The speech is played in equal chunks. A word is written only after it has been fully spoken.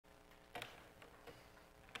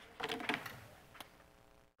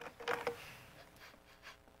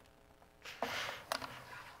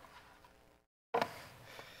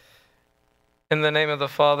In the name of the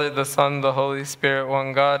Father, the Son, the Holy Spirit,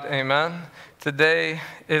 one God, amen. Today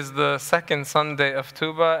is the second Sunday of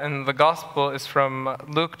Tuba, and the Gospel is from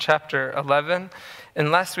Luke chapter 11. And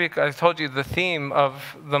last week I told you the theme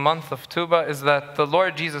of the month of Tuba is that the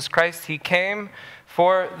Lord Jesus Christ, He came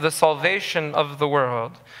for the salvation of the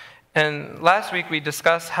world. And last week we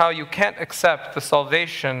discussed how you can't accept the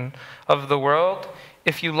salvation of the world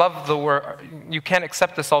if you love the world. You can't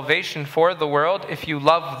accept the salvation for the world if you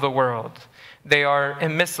love the world. They are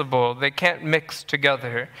immiscible. They can't mix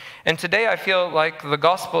together. And today I feel like the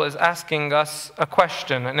gospel is asking us a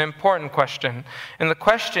question, an important question. And the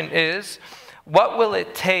question is, what will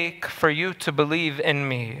it take for you to believe in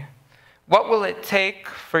me? What will it take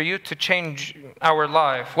for you to change our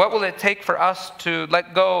life? What will it take for us to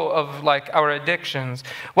let go of our addictions?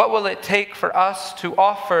 What will it take for us to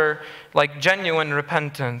offer genuine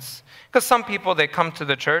repentance? Because some people, they come to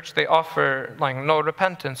the church, they offer no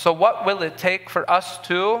repentance. So what will it take for us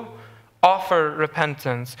to offer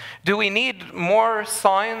repentance? Do we need more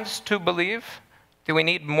signs to believe? Do we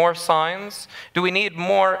need more signs? Do we need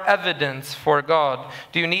more evidence for God?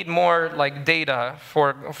 Do you need more data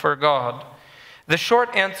for God? The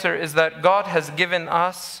short answer is that God has given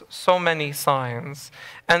us so many signs.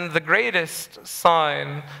 And the greatest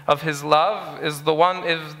sign of His love is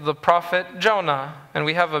the prophet Jonah. And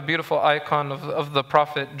we have a beautiful icon of the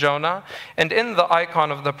prophet Jonah. And in the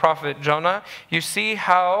icon of the prophet Jonah, you see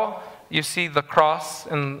the cross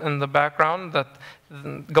in the background, that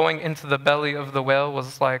going into the belly of the whale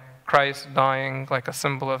was like Christ dying, like a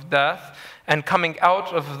symbol of death. And coming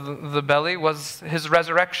out of the belly was His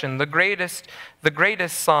resurrection, the greatest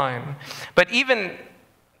sign. But even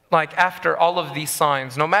after all of these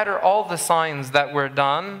signs, no matter all the signs that were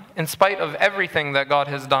done, in spite of everything that God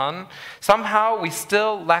has done, somehow we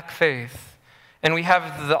still lack faith. And we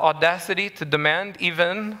have the audacity to demand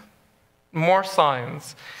even more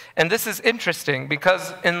signs. And this is interesting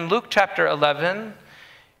because in Luke chapter 11,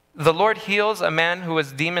 the Lord heals a man who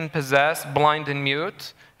was demon-possessed, blind and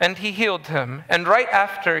mute, and He healed him. And right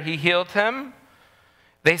after He healed him,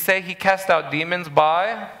 they say He cast out demons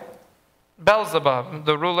by Beelzebub,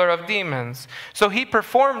 the ruler of demons. So He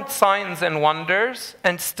performed signs and wonders,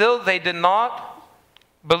 and still they did not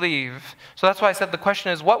believe. So that's why I said the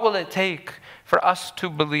question is, what will it take for us to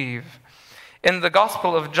believe? In the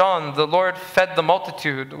Gospel of John, the Lord fed the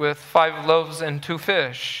multitude with 5 loaves and 2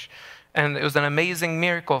 fish. And it was an amazing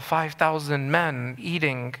miracle, 5,000 men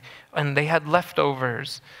eating, and they had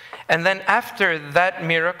leftovers. And then after that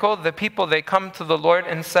miracle, the people, they come to the Lord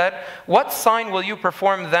and said, "What sign will you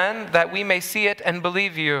perform then that we may see it and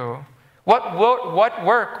believe you? What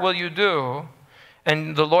work will you do?"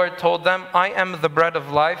 And the Lord told them, "I am the bread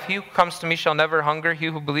of life. He who comes to me shall never hunger. He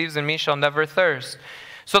who believes in me shall never thirst."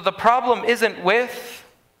 So the problem isn't with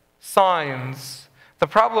signs. The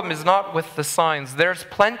problem is not with the signs. There's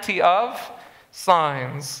plenty of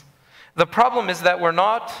signs. The problem is that we're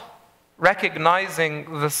not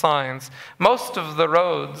recognizing the signs. Most of the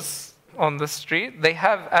roads on the street, they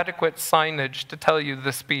have adequate signage to tell you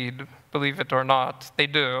the speed, believe it or not. They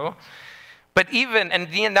do. But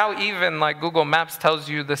now even Google Maps tells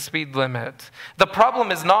you the speed limit. The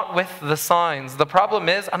problem is not with the signs. The problem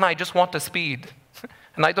is, I just want to speed.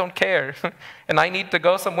 And I don't care. And I need to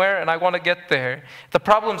go somewhere and I want to get there. The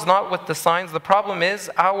problem's not with the signs. The problem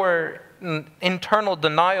is our internal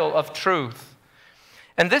denial of truth.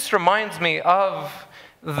 And this reminds me of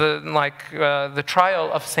the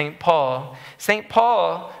trial of St. Paul. St.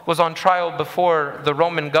 Paul was on trial before the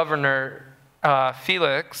Roman governor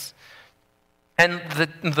Felix. And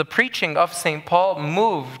the preaching of St. Paul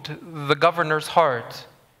moved the governor's heart.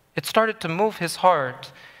 It started to move his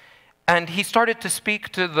heart. And he started to speak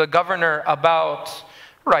to the governor about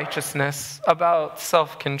righteousness, about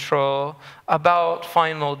self-control, about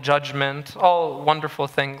final judgment, all wonderful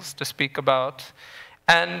things to speak about.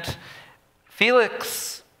 And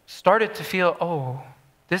Felix started to feel,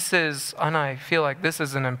 I feel like this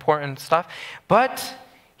is an important stuff. But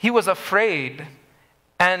he was afraid,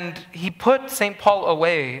 and he put St. Paul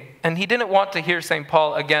away, and he didn't want to hear St.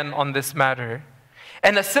 Paul again on this matter.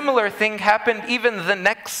 And a similar thing happened even the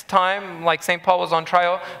next time, St. Paul was on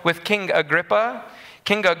trial with King Agrippa.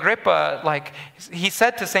 King Agrippa, he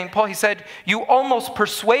said to St. Paul, he said, "You almost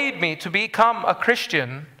persuade me to become a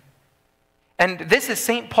Christian." And this is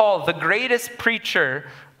St. Paul, the greatest preacher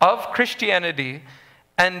of Christianity.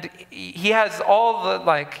 And he has all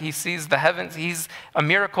he sees the heavens, he's a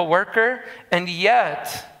miracle worker. And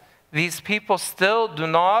yet, these people still do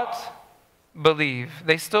not believe.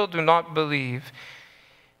 They still do not believe.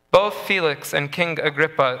 Both Felix and King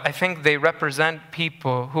Agrippa, I think they represent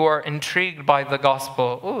people who are intrigued by the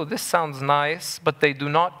gospel. Oh, this sounds nice, but they do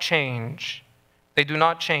not change. They do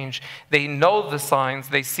not change. They know the signs,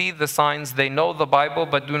 they see the signs, they know the Bible,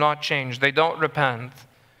 but do not change. They don't repent.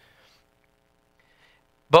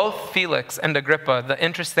 Both Felix and Agrippa, the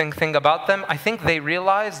interesting thing about them, I think they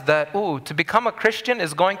realized that, to become a Christian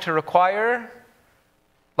is going to require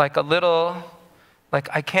I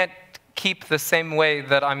can't keep the same way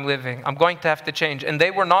that I'm living. I'm going to have to change. And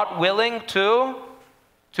they were not willing to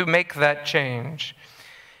make that change.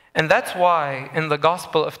 And that's why in the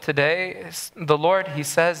gospel of today, the Lord, he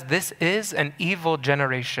says, this is an evil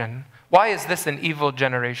generation. Why is this an evil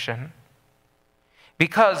generation?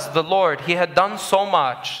 Because the Lord, he had done so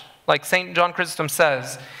much, like St. John Chrysostom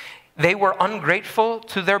says, they were ungrateful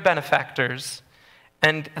to their benefactors,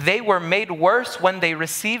 and they were made worse when they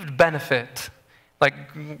received benefit.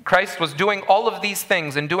 Like Christ was doing all of these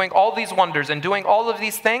things and doing all these wonders and doing all of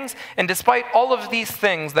these things, and despite all of these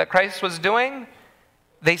things that Christ was doing,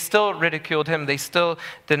 they still ridiculed him. They still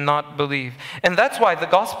did not believe. And that's why the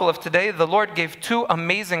gospel of today, the Lord gave two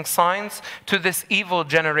amazing signs to this evil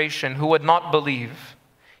generation who would not believe.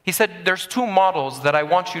 He said, there's two models that I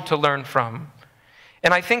want you to learn from.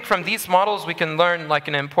 And I think from these models we can learn like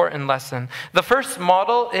an important lesson. The first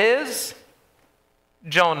model is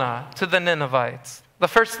Jonah to the Ninevites. The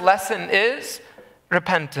first lesson is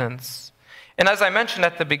repentance. And as I mentioned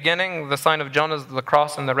at the beginning, the sign of Jonah is the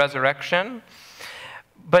cross and the resurrection.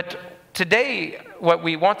 But today, what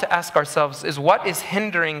we want to ask ourselves is, what is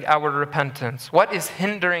hindering our repentance? What is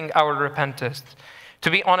hindering our repentance?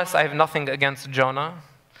 To be honest, I have nothing against Jonah,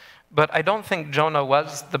 but I don't think Jonah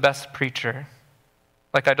was the best preacher.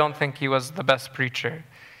 I don't think he was the best preacher.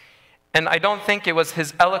 And I don't think it was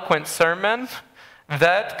his eloquent sermon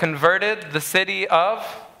that converted the city of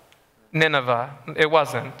Nineveh. It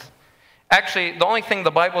wasn't. Actually, the only thing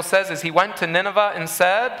the Bible says is he went to Nineveh and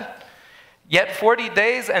said, yet 40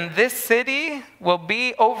 days and this city will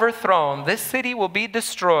be overthrown. This city will be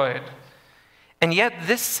destroyed. And yet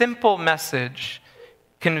this simple message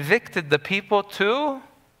convicted the people to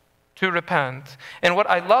repent. And what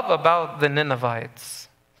I love about the Ninevites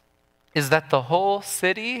is that the whole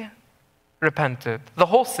city repented. The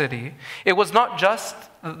whole city. It was not just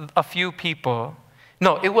a few people.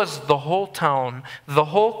 No, it was the whole town, the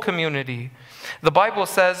whole community. The Bible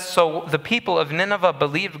says, so the people of Nineveh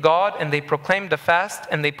believed God, and they proclaimed a fast,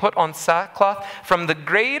 and they put on sackcloth from the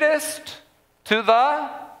greatest to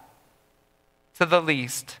the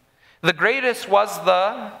least. The greatest was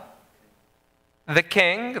the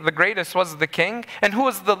king. The greatest was the king. And who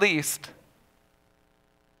was the least?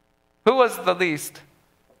 Who was the least?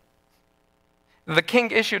 The king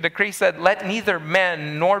issued a decree, said, let neither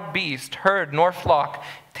man nor beast, herd nor flock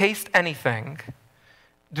taste anything.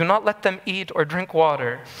 Do not let them eat or drink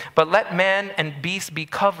water, but let man and beast be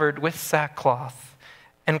covered with sackcloth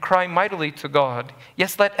and cry mightily to God.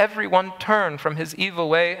 Yes, let everyone turn from his evil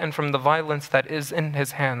way and from the violence that is in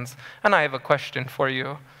his hands. And I have a question for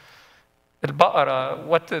you.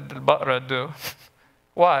 What did al-Baqarah do?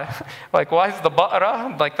 Why? Why does the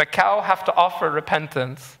Baqarah, the cow, have to offer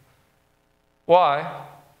repentance? Why?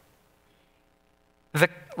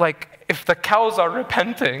 If the cows are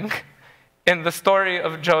repenting in the story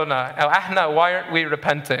of Jonah, Hanna, why aren't we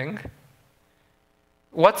repenting?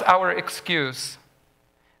 What's our excuse?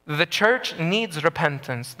 The church needs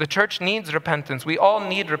repentance. The church needs repentance. We all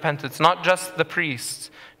need repentance, not just the priests,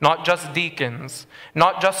 not just deacons,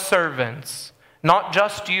 not just servants, not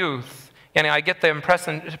just youth. I get the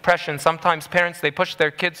impression sometimes parents, they push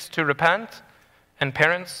their kids to repent, and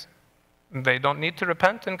parents, they don't need to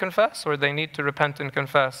repent and confess, or they need to repent and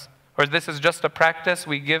confess. Or this is just a practice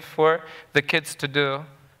we give for the kids to do,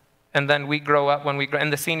 and then we grow up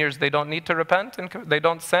and the seniors, they don't need to repent, and they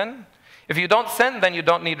don't sin. If you don't sin, then you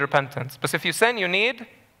don't need repentance. But if you sin, you need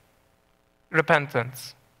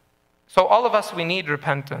repentance. So all of us, we need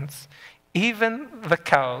repentance. Even the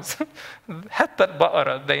cows, hatta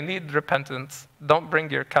al-Baqarah, they need repentance. Don't bring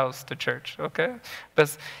your cows to church, okay?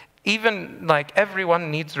 But even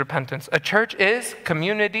everyone needs repentance. A church is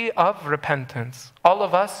community of repentance. All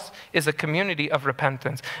of us is a community of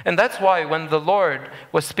repentance. And that's why when the Lord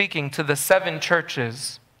was speaking to the 7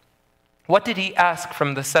 churches, what did he ask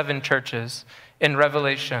from the 7 churches in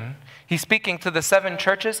Revelation? He's speaking to the 7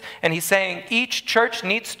 churches, and he's saying each church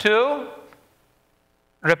needs to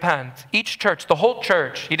repent. Each church, the whole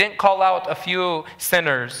church. He didn't call out a few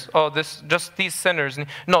sinners. Just these sinners.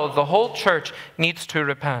 No, the whole church needs to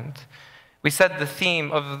repent. We said the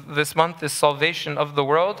theme of this month is salvation of the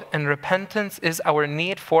world, and repentance is our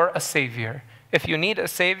need for a Savior. If you need a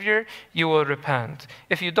Savior, you will repent.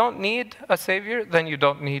 If you don't need a Savior, then you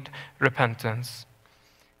don't need repentance.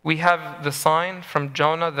 We have the sign from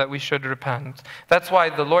Jonah that we should repent. That's why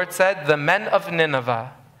the Lord said, the men of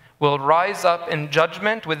Nineveh will rise up in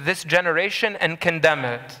judgment with this generation and condemn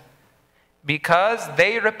it, because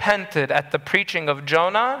they repented at the preaching of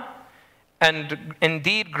Jonah, and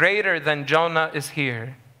indeed greater than Jonah is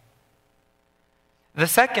here. The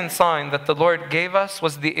second sign that the Lord gave us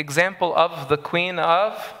was the example of the Queen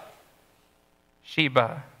of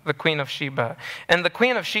Sheba. The Queen of Sheba. And the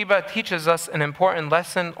Queen of Sheba teaches us an important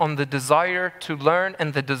lesson on the desire to learn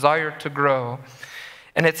and the desire to grow.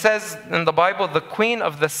 And it says in the Bible, the Queen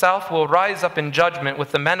of the South will rise up in judgment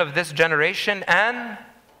with the men of this generation and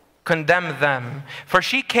condemn them. For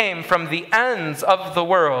she came from the ends of the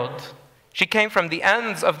world. She came from the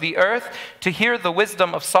ends of the earth to hear the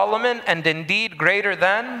wisdom of Solomon, and indeed greater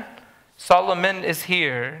than Solomon is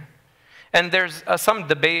here. And there's some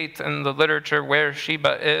debate in the literature where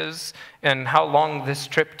Sheba is and how long this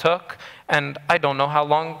trip took. And I don't know how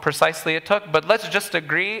long precisely it took, but let's just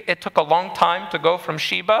agree it took a long time to go from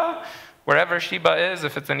Sheba, wherever Sheba is,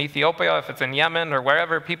 if it's in Ethiopia, if it's in Yemen, or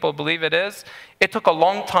wherever people believe it is. It took a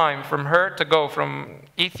long time from her to go from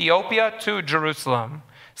Ethiopia to Jerusalem.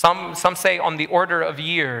 Some say on the order of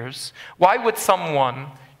years. Why would someone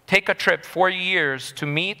take a trip for years to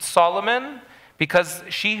meet Solomon? Because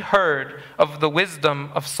she heard of the wisdom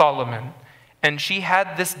of Solomon, and she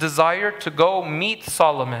had this desire to go meet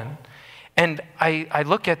Solomon. And I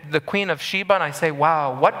look at the Queen of Sheba and I say,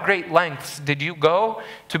 wow, what great lengths did you go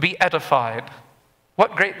to be edified?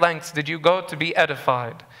 What great lengths did you go to be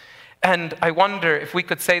edified? And I wonder if we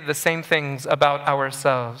could say the same things about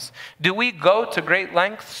ourselves. Do we go to great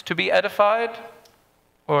lengths to be edified?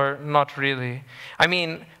 Or not really? I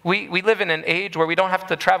mean, we live in an age where we don't have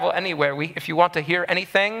to travel anywhere. If you want to hear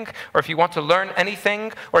anything, or if you want to learn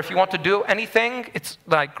anything, or if you want to do anything, it's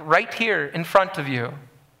like right here in front of you.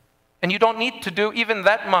 And you don't need to do even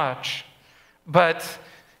that much. But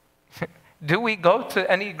do we go to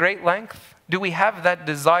any great length? Do we have that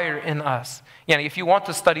desire in us? Yeah, if you want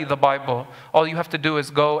to study the Bible, all you have to do is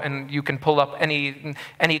go and you can pull up any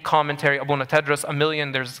commentary, Abuna Tedros, a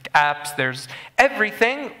million, there's apps, there's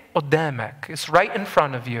everything, قدامك. It's right in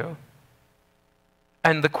front of you.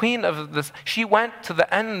 And the queen of this, she went to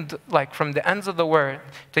the end, like from the ends of the world,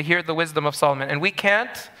 to hear the wisdom of Solomon. And we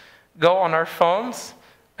can't go on our phones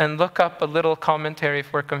and look up a little commentary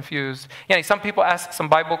if we're confused. Yeah, some people ask some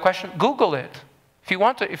Bible question, Google it. If you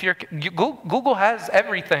want to, Google has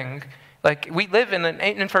everything. Like, we live in an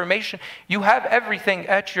information, you have everything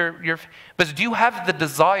at your, but do you have the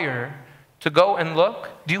desire to go and look?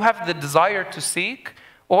 Do you have the desire to seek?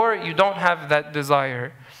 Or you don't have that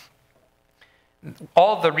desire?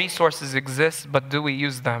 All the resources exist, but do we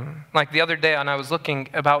use them? Like the other day, and I was looking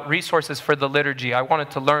about resources for the liturgy. I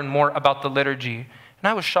wanted to learn more about the liturgy. And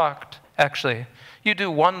I was shocked, actually. You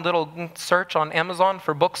do one little search on Amazon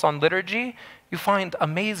for books on liturgy, you find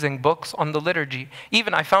amazing books on the liturgy.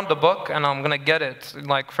 Even I found a book, and I'm going to get it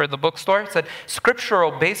like for the bookstore. It said,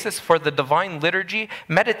 Scriptural Basis for the Divine Liturgy,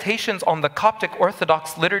 Meditations on the Coptic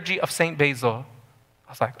Orthodox Liturgy of St. Basil.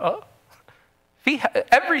 I was like, oh.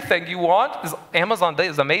 Everything you want, Amazon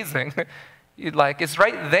is amazing. It's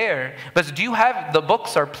right there. But do you have, the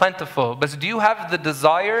books are plentiful, but do you have the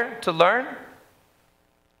desire to learn?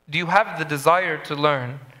 Do you have the desire to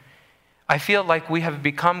learn? I feel like we have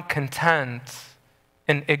become content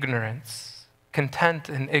in ignorance. Content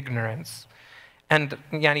in ignorance. And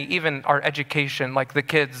even our education, like the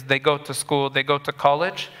kids, they go to school, they go to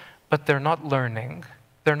college, but they're not learning.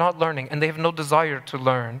 They're not learning, and they have no desire to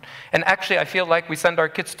learn. And actually, I feel like we send our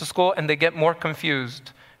kids to school, and they get more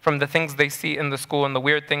confused from the things they see in the school and the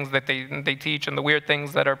weird things that they teach and the weird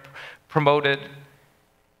things that are promoted.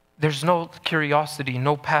 There's no curiosity,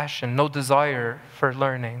 no passion, no desire for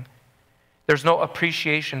learning. There's no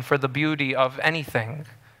appreciation for the beauty of anything,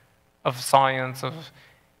 of science, of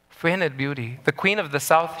infinite beauty. The Queen of the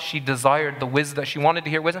South, she desired the wisdom. She wanted to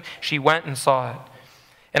hear wisdom. She went and saw it.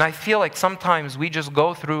 And I feel like sometimes we just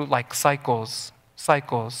go through like cycles.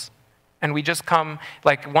 And we just come,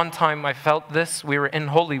 like one time I felt this, we were in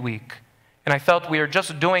Holy Week. And I felt we were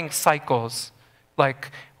just doing cycles.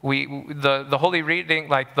 Like the Holy reading,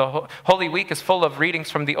 like the Holy Week is full of readings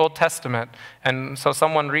from the Old Testament. And so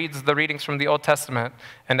someone reads the readings from the Old Testament.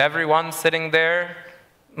 And everyone's sitting there,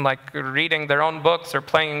 like reading their own books or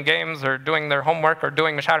playing games or doing their homework or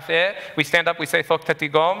doing مش عارف ايه. We stand up, we say ثوك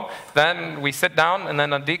تتيقوم. Then we sit down, and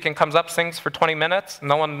then a deacon comes up, sings for 20 minutes.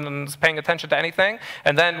 No one's paying attention to anything.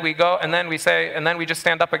 And then we go, and then we say, and then we just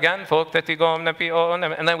stand up again. ثوك تتيقوم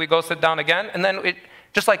نبيون. And then we go sit down again. And then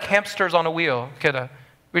Just like hamsters on a wheel, kidda.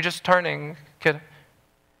 We're just turning, kidda.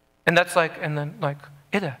 And that's like, and then like,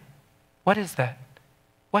 Ida, what is that?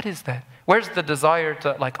 What is that? Where's the desire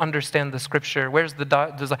to like understand the scripture? Where's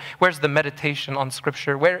the where's the meditation on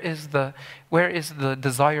scripture? Where is the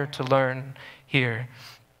desire to learn here?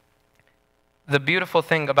 The beautiful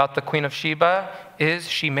thing about the Queen of Sheba is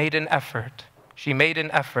she made an effort. She made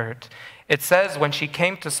an effort. It says when she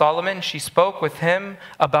came to Solomon, she spoke with him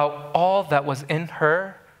about all that was in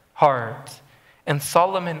her heart. And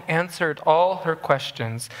Solomon answered all her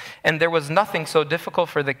questions. And there was nothing so difficult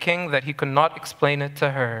for the king that he could not explain it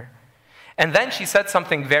to her. And then she said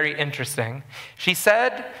something very interesting. She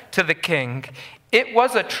said to the king, "It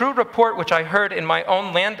was a true report which I heard in my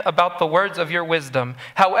own land about the words of your wisdom.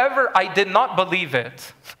 However, I did not believe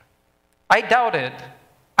it. I doubted.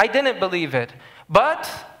 I didn't believe it. But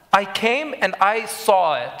I came and I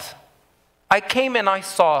saw it. I came and I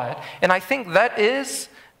saw it." And I think that is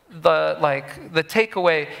the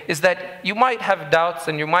takeaway, is that you might have doubts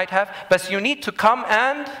and you might have, but you need to come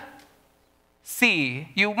and see.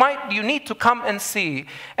 You need to come and see.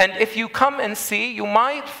 And if you come and see, you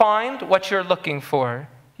might find what you're looking for.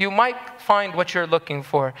 You might find what you're looking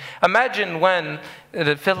for. Imagine when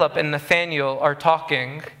Philip and Nathaniel are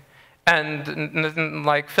talking, and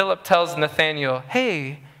like Philip tells Nathaniel,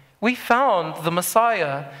 "Hey, we found the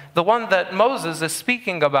Messiah, the one that Moses is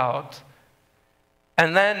speaking about."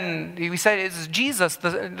 And then we say, "It's Jesus,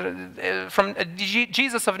 from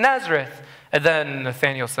Jesus of Nazareth." And then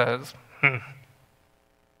Nathaniel says,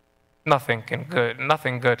 Nothing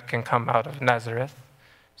good can come out of Nazareth."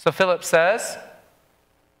 So Philip says,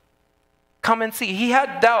 "Come and see." He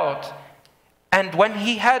had doubt. And when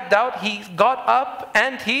he had doubt, he got up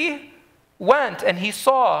and he went and he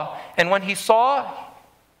saw. And when he saw,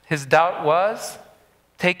 his doubt was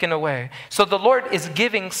taken away. So the Lord is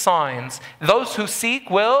giving signs. Those who seek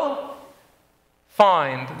will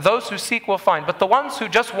find. Those who seek will find. But the ones who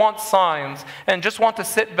just want signs and just want to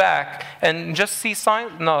sit back and just see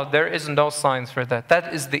signs, no, there is no signs for that.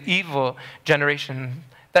 That is the evil generation.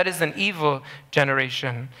 That is an evil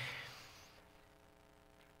generation.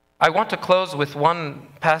 I want to close with one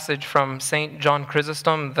passage from St. John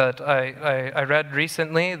Chrysostom that I read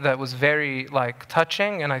recently that was very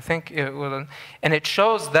touching, and I think it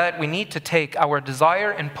shows that we need to take our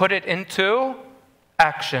desire and put it into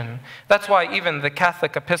action. That's why even the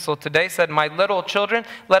Catholic epistle today said, "My little children,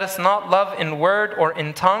 let us not love in word or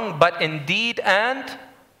in tongue, but in deed and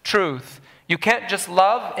truth." You can't just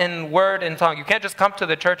love in word and tongue. You can't just come to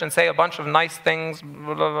the church and say a bunch of nice things,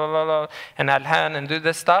 blah, blah, blah, blah, and alhan, and do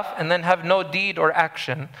this stuff, and then have no deed or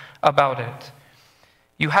action about it.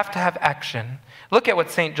 You have to have action. Look at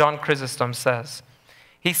what St. John Chrysostom says.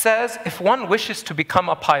 He says, if one wishes to become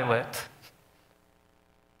a pilot,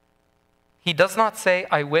 he does not say,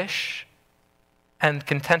 "I wish," and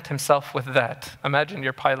content himself with that. Imagine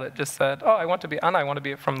your pilot just said, "Oh, I want to be Hanna, I want to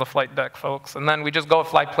be from the flight deck, folks." And then we just go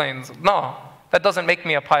fly planes. No, that doesn't make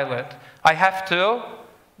me a pilot. I have to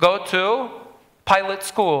go to pilot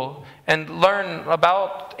school and learn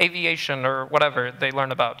about aviation or whatever they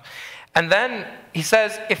learn about. And then he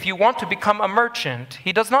says, if you want to become a merchant,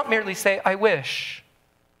 he does not merely say, "I wish,"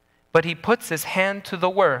 but he puts his hand to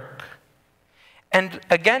the work. And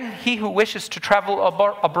again, he who wishes to travel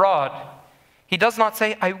abroad, he does not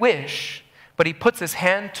say, "I wish," but he puts his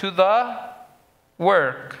hand to the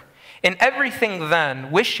work. In everything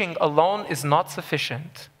then, wishing alone is not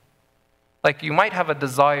sufficient. You might have a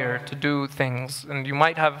desire to do things, and you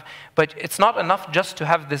might have, but it's not enough just to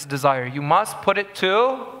have this desire. You must put it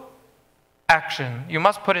to action. You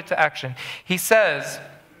must put it to action. He says,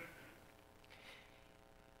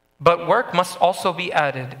 but work must also be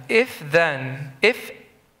added. If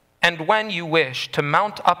and when you wish to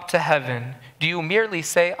mount up to heaven, do you merely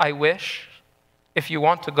say, "I wish"? If you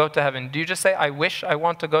want to go to heaven, do you just say, "I wish I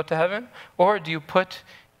want to go to heaven"? Or do you put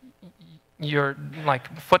your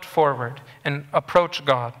foot forward and approach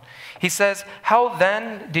God? He says, how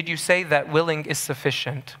then did you say that willing is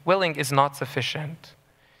sufficient? Willing is not sufficient.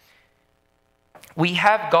 We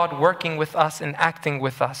have God working with us and acting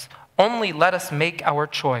with us. Only let us make our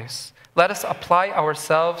choice. Let us apply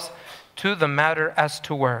ourselves to the matter as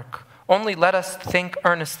to work. Only let us think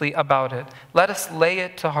earnestly about it. Let us lay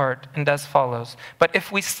it to heart, and as follows. But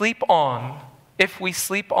if we sleep on,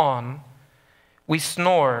 we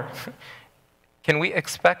snore, can we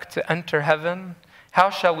expect to enter heaven? How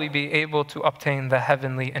shall we be able to obtain the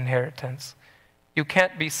heavenly inheritance? You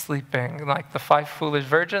can't be sleeping. Like the 5 foolish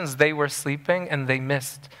virgins, they were sleeping and they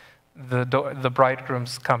missed the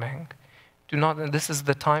bridegroom's coming. This is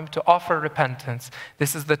the time to offer repentance.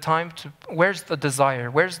 This is the time to, where's the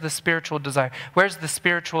desire? Where's the spiritual desire? Where's the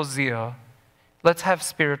spiritual zeal? Let's have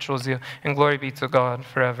spiritual zeal, and glory be to God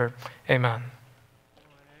forever. Amen.